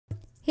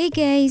Hey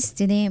guys,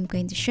 today I'm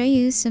going to show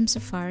you some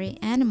safari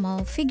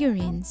animal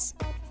figurines.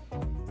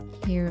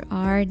 Here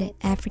are the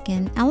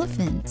African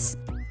elephants.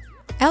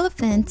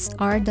 Elephants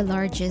are the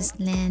largest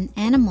land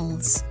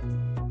animals.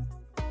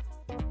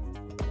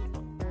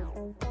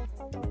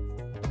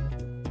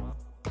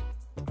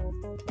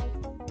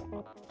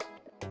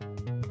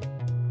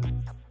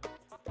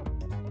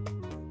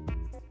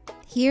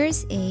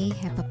 Here's a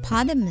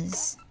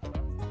hippopotamus.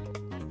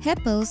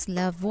 Hippos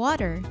love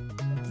water.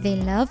 They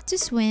love to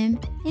swim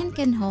and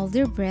can hold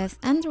their breath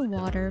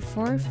underwater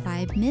for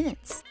 5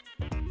 minutes.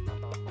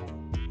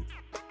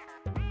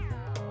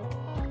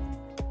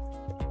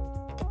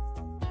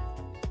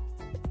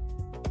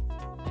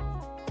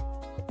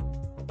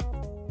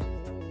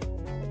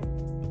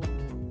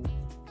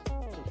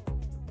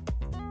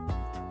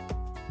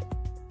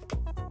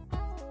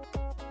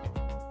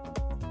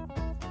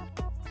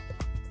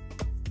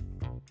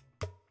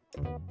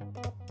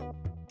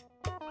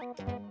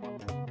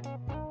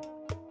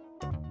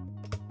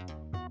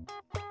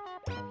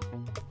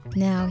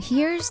 Now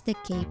here's the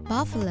Cape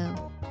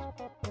buffalo.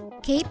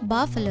 Cape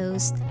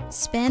buffaloes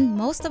spend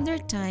most of their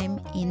time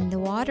in the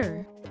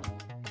water.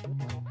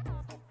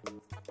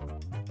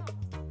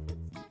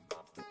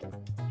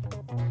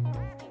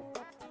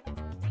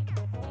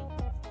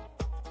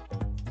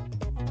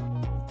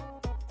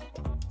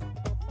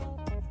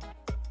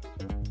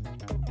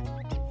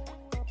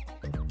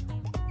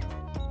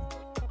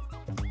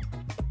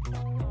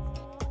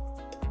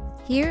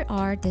 Here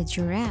are the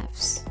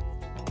giraffes.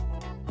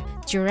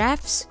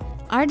 Giraffes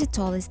are the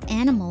tallest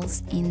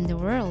animals in the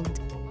world.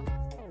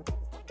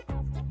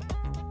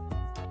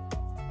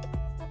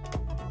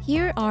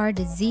 Here are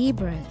the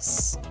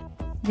zebras.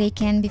 They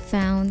can be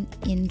found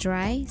in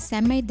dry,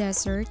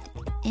 semi-desert,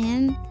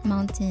 and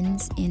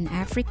mountains in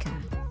Africa.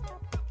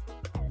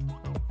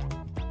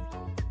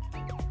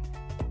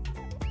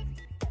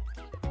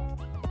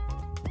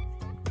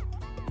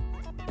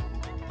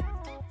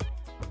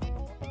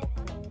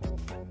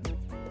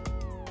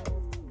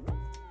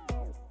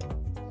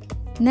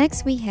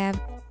 Next we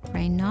have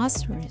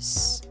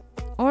rhinoceros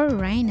or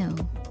rhino.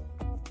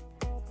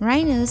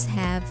 Rhinos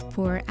have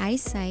poor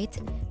eyesight,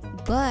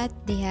 but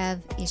they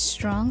have a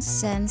strong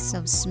sense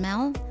of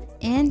smell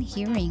and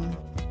hearing.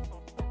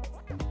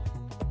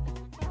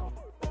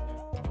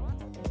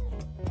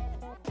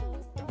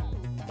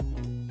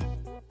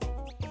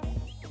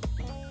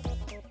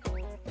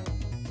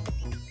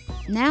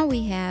 Now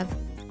we have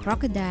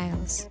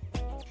crocodiles.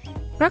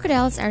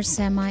 Crocodiles are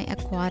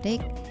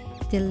semi-aquatic.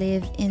 They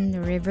live in the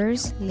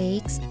rivers,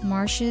 lakes,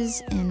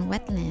 marshes, and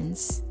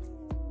wetlands.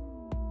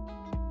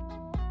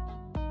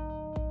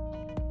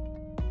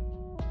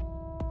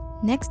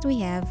 Next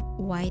we have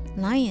white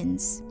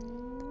lions.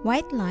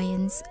 White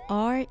lions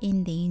are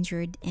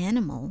endangered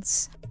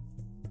animals.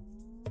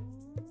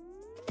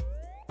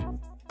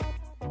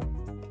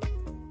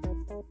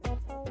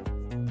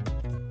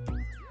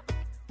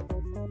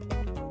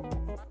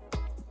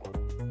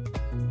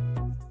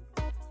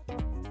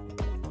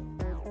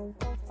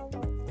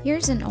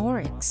 Here's an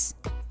oryx.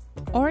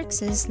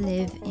 Oryxes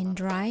live in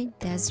dry,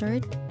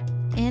 desert,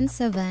 and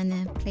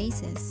savanna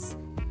places.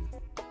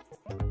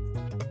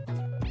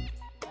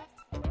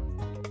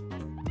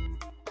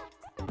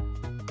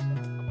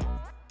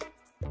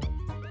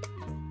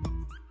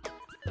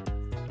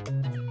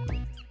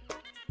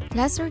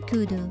 Lesser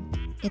kudu.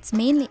 It's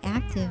mainly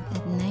active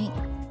at night.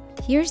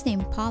 Here's the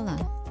impala.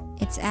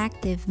 It's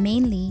active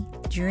mainly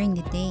during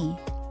the day.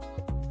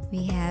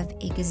 We have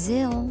a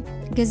gazelle.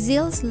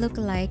 Gazelles look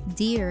like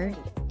deer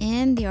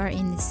and they are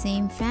in the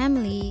same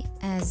family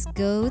as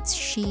goats,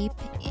 sheep,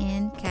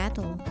 and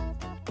cattle.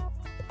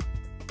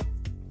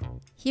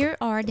 Here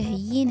are the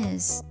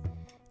hyenas.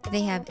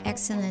 They have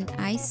excellent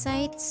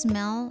eyesight,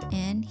 smell,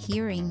 and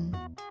hearing.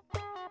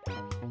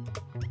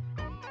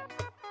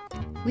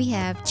 We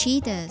have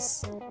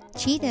cheetahs.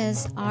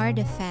 Cheetahs are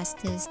the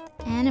fastest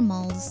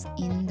animals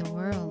in the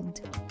world.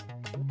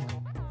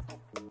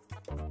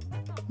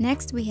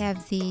 Next we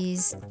have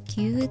these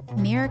cute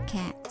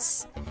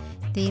meerkats.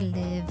 They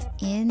live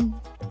in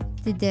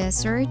the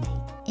desert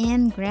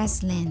and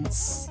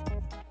grasslands.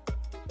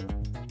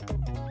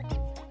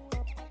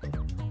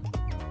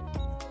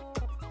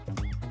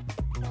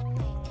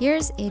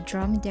 Here's a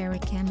dromedary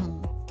camel.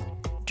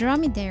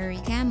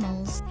 Dromedary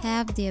camels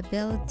have the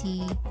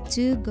ability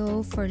to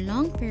go for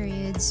long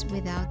periods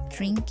without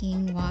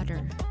drinking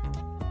water.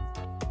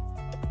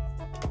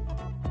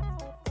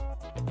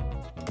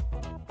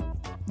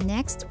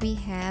 Next, we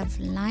have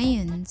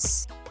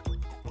lions.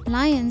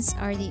 Lions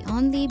are the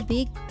only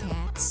big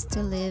cats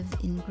to live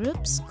in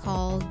groups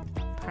called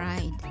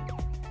pride.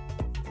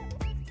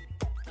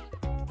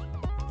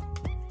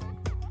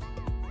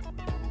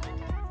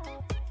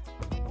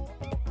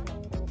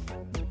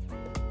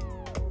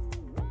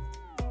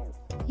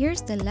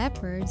 Here's the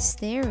leopard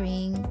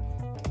staring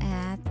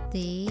at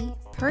the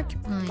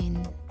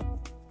porcupine.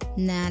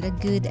 Not a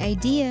good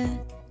idea,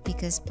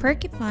 because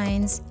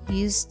porcupines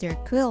use their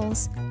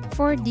quills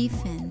for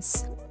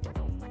defense.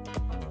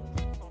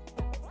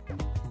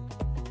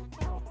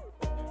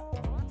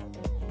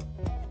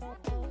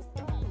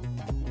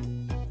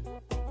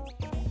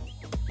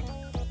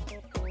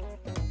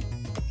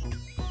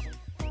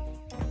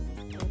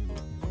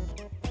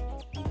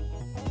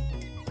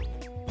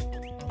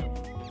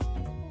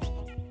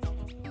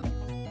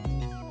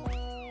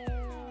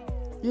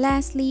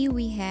 Lastly,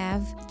 we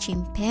have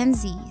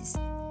chimpanzees.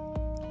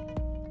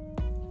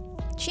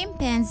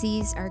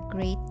 Chimpanzees are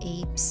great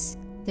apes.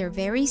 They're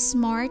very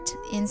smart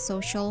and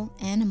social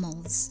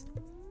animals.